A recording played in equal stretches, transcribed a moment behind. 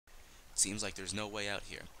Seems like there's no way out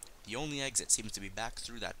here. The only exit seems to be back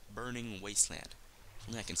through that burning wasteland. If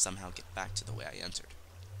only I can somehow get back to the way I entered.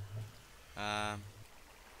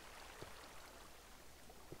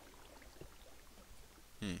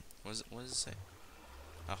 What does it say?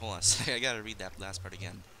 Hold on a second, I gotta read that last part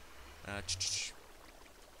again.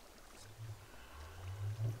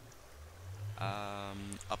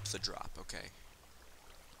 Up the drop, okay.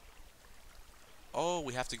 Oh,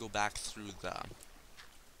 we have to go back through the...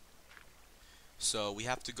 So, we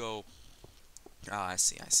have to go... Ah, I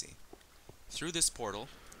see. Through this portal,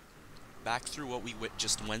 back through what we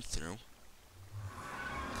just went through.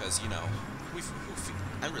 Because, you know,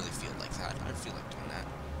 I really feel like that. I feel like doing that.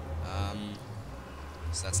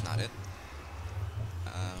 So that's not it.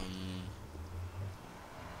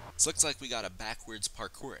 This looks like we gotta backwards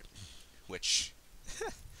parkour it, which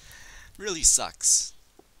really sucks.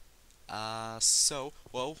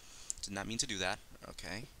 Whoa, did not mean to do that.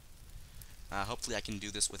 Okay. Hopefully I can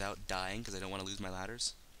do this without dying, because I don't want to lose my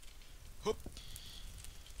ladders. Hoop.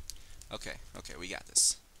 Okay, we got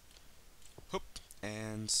this. Hoop,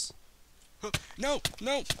 and... Hoop. No!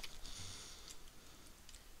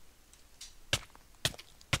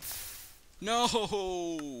 No!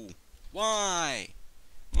 Why?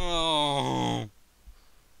 Oh!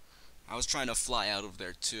 I was trying to fly out of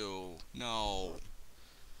there too. No.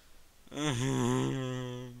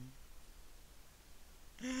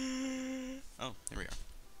 Oh, there we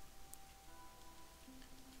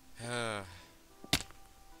are.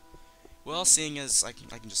 Well, seeing as I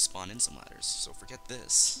can just spawn in some ladders, so forget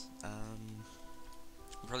this.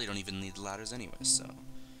 We probably don't even need the ladders anyway, so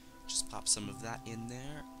just pop some of that in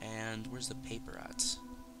there. And where's the paper at?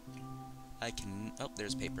 Oh,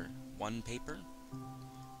 there's paper. One paper.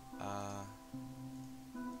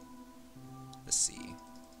 Let's see.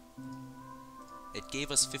 It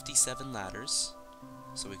gave us 57 ladders,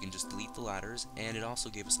 so we can just delete the ladders, and it also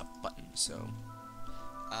gave us a button, so...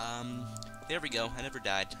 there we go. I never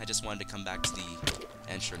died. I just wanted to come back to the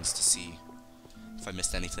entrance to see if I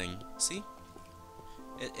missed anything. See?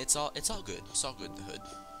 It's all good. It's all good, the hood.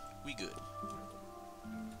 We good.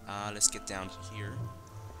 Let's get down here,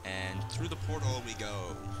 and through the portal we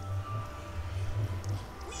go.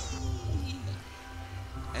 Whee!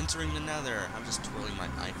 Entering the nether. I'm just twirling my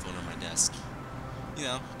iPhone on my desk. You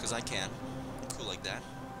know, because I can. I'm cool like that.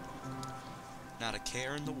 Not a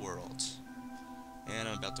care in the world. And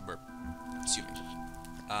I'm about to burp. Assuming.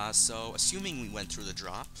 So, assuming we went through the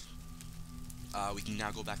drop, we can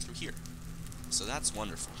now go back through here. So that's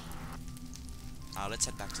wonderful. Let's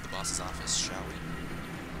head back to the boss's office, shall we?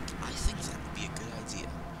 I think that would be a good idea.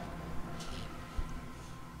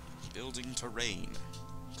 Building terrain.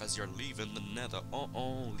 Because you're leaving the nether.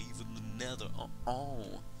 Leaving the nether.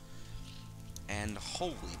 And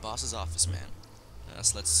holy, boss's office, man.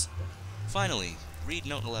 So let's finally read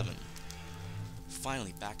note 11.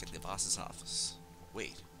 Finally back at the boss's office.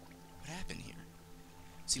 Wait, what happened here?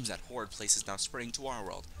 Seems that horrid place is now spreading to our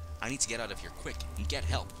world. I need to get out of here quick and get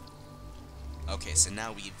help. Okay, so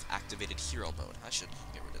now we've activated hero mode. I should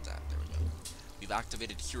get rid of that. There we go. We've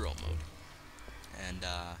activated hero mode. And,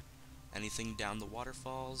 anything down the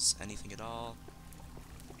waterfalls? Anything at all?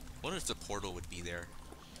 I wonder if the portal would be there.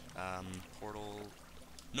 Portal...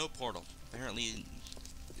 No portal. Apparently,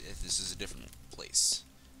 this is a different place.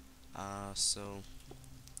 So...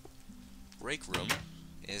 Break room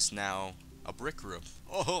is now a brick room.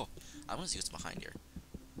 Oh! I want to see what's behind here.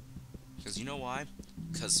 Because you know why?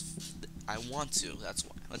 Because I want to, that's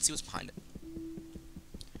why. Let's see what's behind it.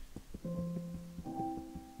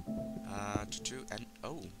 And,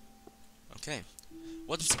 oh. Okay.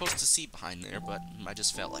 Wasn't supposed to see behind there, but I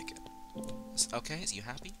just felt like it. Okay, is you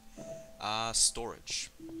happy?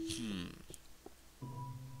 Storage.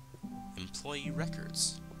 Employee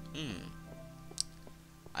records.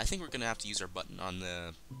 I think we're gonna have to use our button on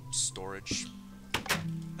the storage.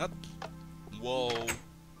 Up. Whoa.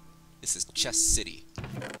 This is Chest City.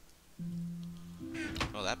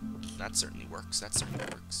 Oh, that certainly works. That certainly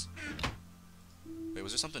works. Wait,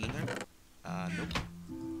 was there something in there? Nope.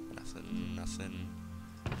 Nothing.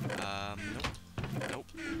 Nope.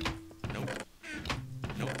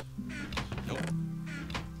 Nope.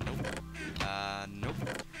 Nope.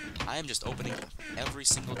 I am just opening every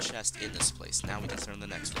single chest in this place. Now we can turn the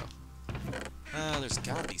next row. There's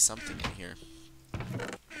gotta be something in here.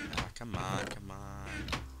 Come on.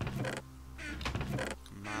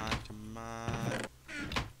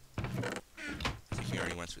 I think we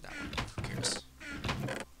already went through that one. Who cares?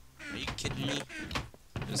 Are you kidding me?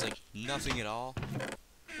 There's like nothing at all.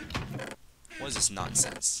 What is this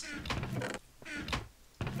nonsense?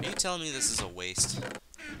 Are you telling me this is a waste?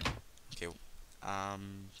 Okay,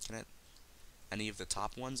 can Any of the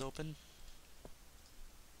top ones open?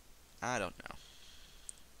 I don't know.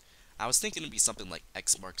 I was thinking it'd be something like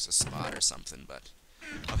X marks a spot or something, but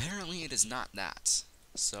apparently it is not that.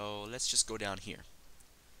 So let's just go down here.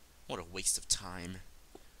 What a waste of time.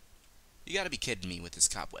 You gotta be kidding me with this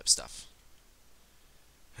cobweb stuff.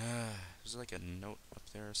 There's like a note up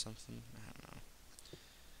there or something? I don't know.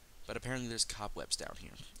 But apparently there's cobwebs down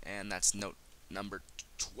here. And that's note number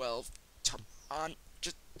 12. Come on,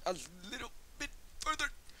 just a little bit further.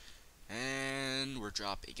 And we're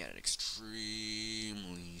dropping at an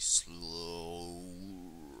extremely slow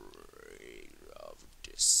rate of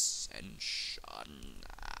descension.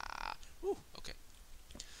 Whew, okay.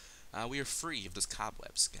 We are free of those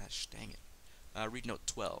cobwebs. Gosh dang it. Read note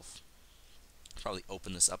 12. Probably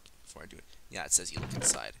open this up before I do it. Yeah, it says you look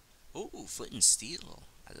inside. Ooh, flint and steel.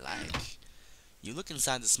 I like. You look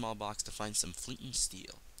inside the small box to find some flint and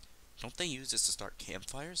steel. Don't they use this to start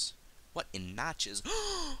campfires? What in notches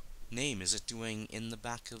name is it doing in the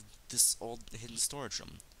back of this old hidden storage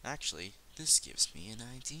room? Actually, this gives me an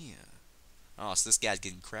idea. Oh, so this guy's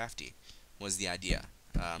getting crafty. Was the idea?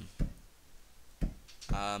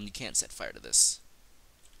 You can't set fire to this.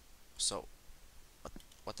 So,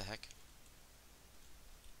 what the heck?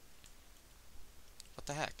 What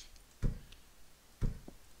the heck?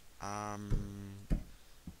 Do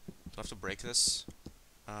I have to break this?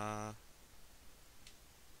 I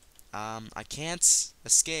can't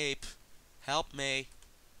escape. Help me.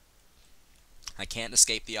 I can't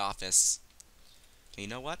escape the office. Okay, you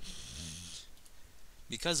know what?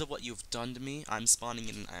 Because of what you've done to me, I'm spawning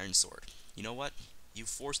in an iron sword. You know what? You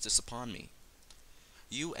forced this upon me.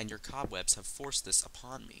 You and your cobwebs have forced this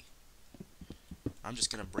upon me. I'm just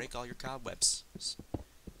gonna break all your cobwebs.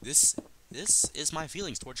 This is my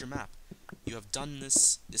feelings towards your map. You have done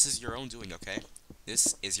this. This is your own doing, okay?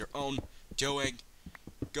 This is your own doing.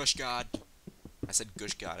 Gush God. I said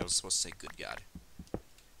gush God. I was supposed to say good God.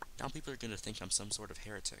 Now people are gonna think I'm some sort of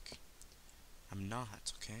heretic. I'm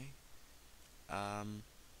not, okay?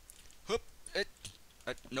 Hoop it.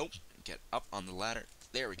 Nope. Get up on the ladder.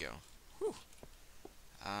 There we go. Whew.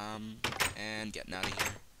 And getting out of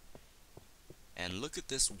here. And look at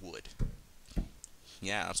this wood.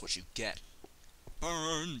 Yeah, that's what you get.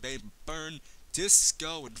 Burn, baby, burn.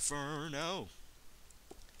 Disco Inferno.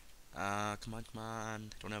 Come on, come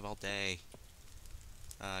on. Don't have all day.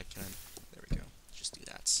 Can I? There we go. Just do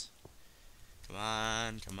that. Come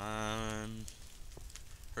on, come on.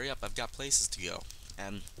 Hurry up, I've got places to go.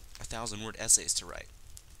 And 1,000-word essays to write.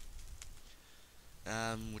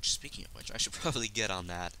 Which, speaking of which, I should probably get on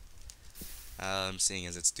that. Seeing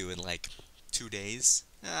as it's due in, like, 2 days.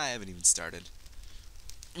 I haven't even started.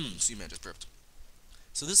 See, man, just burped.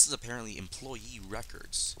 So this is apparently employee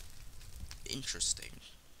records. Interesting.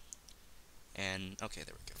 And, okay,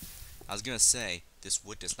 there we go. I was gonna say, this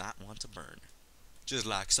wood does not want to burn. Just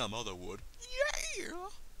like some other wood.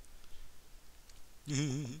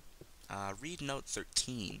 Yeah! Read note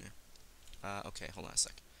 13. Okay, hold on a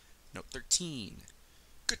sec. Note 13.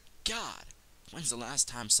 Good God! When's the last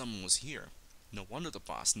time someone was here? No wonder the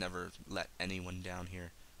boss never let anyone down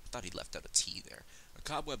here. I thought he left out a T there. The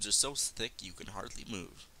cobwebs are so thick you can hardly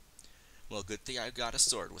move. Well, good thing I got a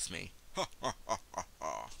sword with me. Ha ha ha ha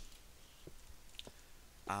ha.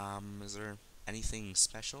 Is there anything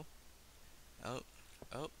special? Oh.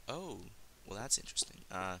 Well, that's interesting.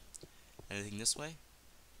 Anything this way?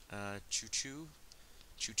 Choo-choo.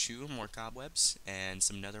 Choo-choo, more cobwebs, and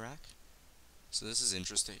some netherrack. So this is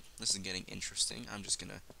interesting. This is getting interesting. I'm just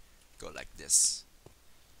gonna go like this.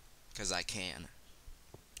 Because I can.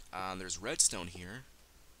 There's redstone here.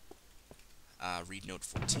 Read note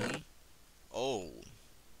 14. Oh.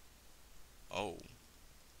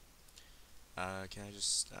 Can I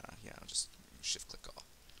just, yeah, I'll just shift-click all.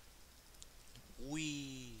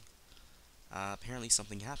 Whee! Apparently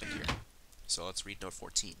something happened here. So let's read note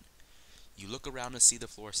 14. You look around and see the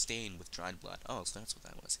floor stained with dried blood. Oh, so that's what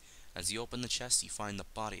that was. As you open the chest, you find the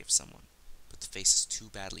body of someone, but the face is too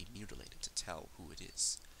badly mutilated to tell who it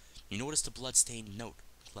is. You notice the blood-stained note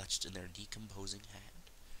clutched in their decomposing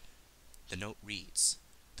hand. The note reads,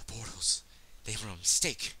 "The portals, they were a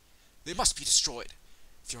mistake. They must be destroyed.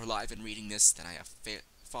 If you're alive and reading this, then I have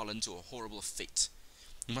fallen to a horrible fate.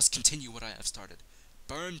 You must continue what I have started.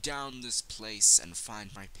 Burn down this place and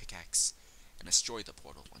find my pickaxe, and destroy the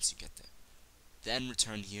portal once you get there. Then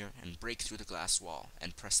return here and break through the glass wall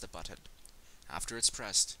and press the button. After it's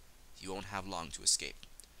pressed, you won't have long to escape.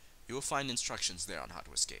 You will find instructions there on how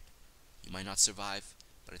to escape. You might not survive,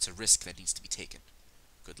 but it's a risk that needs to be taken.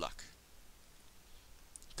 Good luck.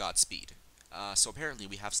 Godspeed." So apparently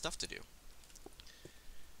we have stuff to do.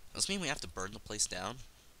 Does this mean we have to burn the place down?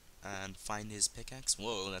 and find his pickaxe.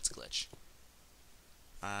 Whoa, that's a glitch.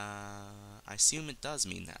 I assume it does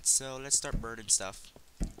mean that. So let's start burning stuff.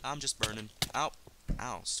 I'm just burning. Ow!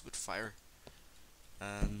 Ow, stupid fire.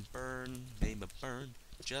 Burn, baby, burn.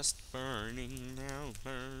 Just burning now,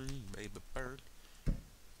 burn, baby, burn.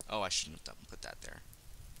 Oh, I shouldn't have put that there.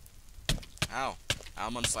 Ow!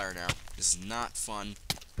 I'm on fire now. This is not fun.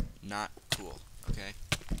 Not cool. Okay?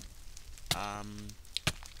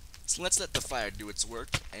 So let's let the fire do its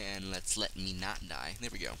work, and let's let me not die. There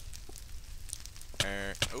we go.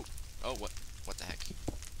 Oh, what the heck?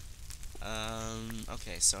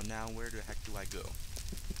 Okay, so now where the heck do I go?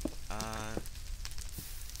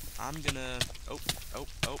 I'm gonna,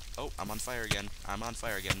 I'm on fire again. I'm on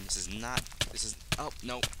fire again. Oh,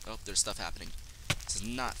 no, there's stuff happening. This is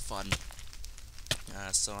not fun.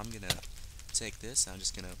 So I'm gonna take this, I'm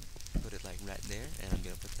just gonna put it like right there, and I'm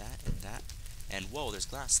gonna put that and that, and whoa, there's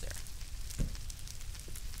glass there.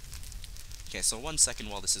 Okay, so 1 second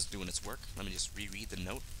while this is doing its work. Let me just reread the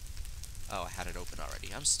note. Oh, I had it open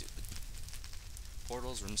already. I'm stupid.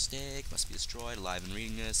 Portals were a mistake, must be destroyed, alive and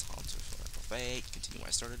reading this, hold to fate, continue where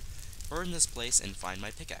I started, burn this place and find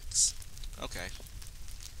my pickaxe. Okay.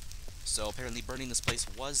 So apparently burning this place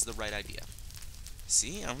was the right idea.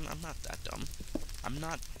 See, I'm not that dumb. I'm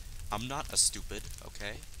not a stupid,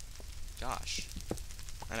 okay? Gosh.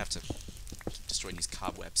 I'd have to keep destroying these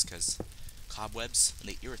cobwebs, because cobwebs,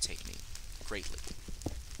 they irritate me greatly.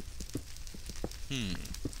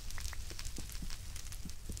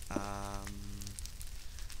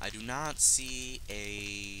 I do not see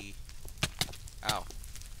a... Ow.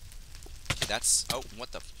 Okay, that's... Oh,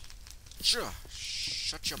 what the...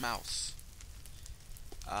 Shut your mouth.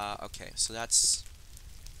 Okay, so that's...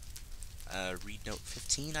 read note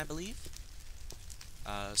 15, I believe?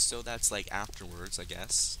 So that's like afterwards, I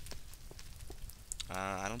guess.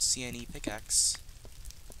 I don't see any pickaxe.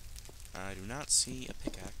 I do not see a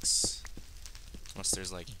pickaxe. Unless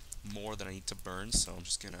there's like more that I need to burn, so I'm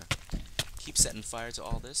just gonna keep setting fire to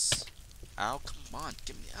all this. Ow, come on,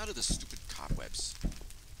 get me out of the stupid cobwebs.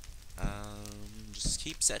 Just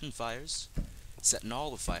keep setting fires. Setting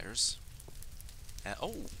all the fires.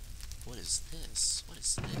 Oh, what is this? What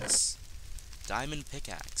is this? Diamond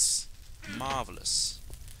pickaxe. Marvelous.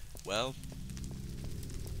 Well,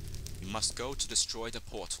 we must go to destroy the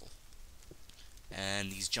portal.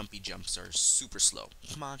 And these jumpy jumps are super slow.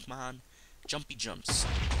 Come on, come on. Jumpy jumps.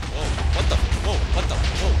 Whoa, what the? Whoa, what the?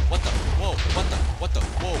 Whoa, what the? Whoa, what the? What the?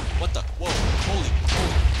 Whoa, what the? Whoa, holy,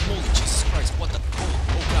 Jesus Christ, what the?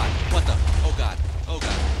 Oh God, what the? Oh God, oh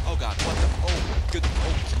God, oh God, what the? Oh, good,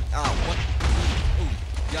 ow, what? Oh,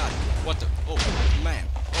 God, what the? Oh, man,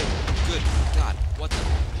 oh, good God, what the?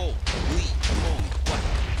 Holy, what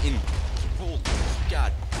in? Holy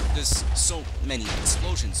God, there's so many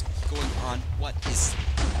explosions going on. What is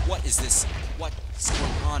this? What is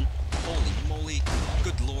going on? Holy moly,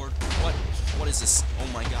 good lord, what is this? Oh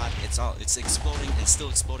my god, it's exploding and still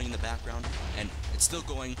exploding in the background, and it's still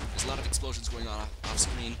going. There's a lot of explosions going on off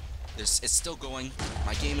screen. It's still going.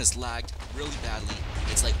 My game is lagged really badly.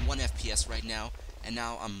 It's like 1 FPS right now, and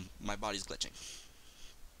now my body's glitching.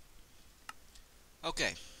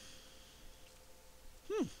 Okay.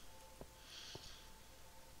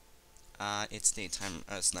 It's daytime,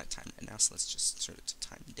 it's nighttime right now, so let's just turn it to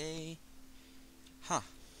time day. Huh.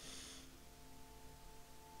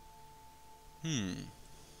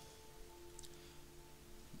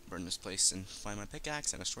 Burn this place and find my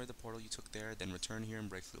pickaxe and destroy the portal you took there, then return here and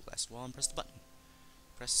break through the glass wall and press the button.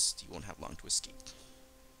 Pressed, you won't have long to escape.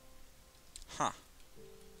 Huh.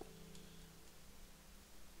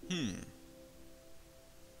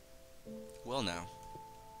 Well now.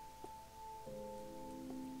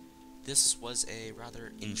 This was a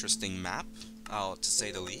rather interesting map, to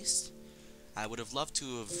say the least. I would have loved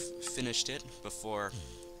to have finished it before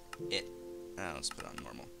it... let's put it on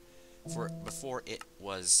normal. Before it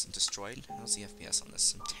was destroyed. How's the FPS on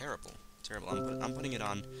this? Terrible. Terrible. I'm putting it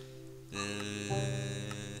on...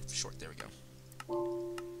 short, there we go.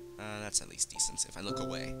 That's at least decent if I look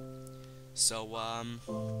away. So,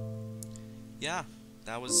 yeah.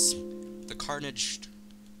 That was the carnage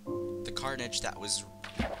that was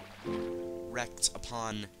wrecked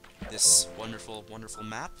upon this wonderful, wonderful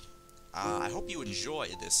map. I hope you enjoy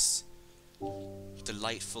this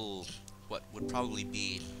delightful, what would probably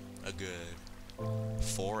be a good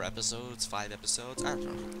 4 episodes, 5 episodes, I don't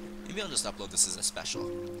know. Maybe I'll just upload this as a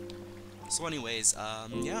special. So anyways,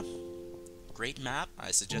 yeah, great map.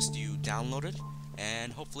 I suggest you download it,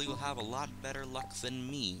 and hopefully you'll have a lot better luck than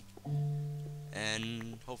me.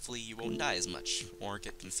 And hopefully you won't die as much, or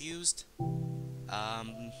get confused.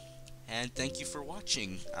 And thank you for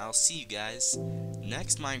watching. I'll see you guys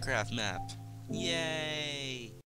next Minecraft map. Yay!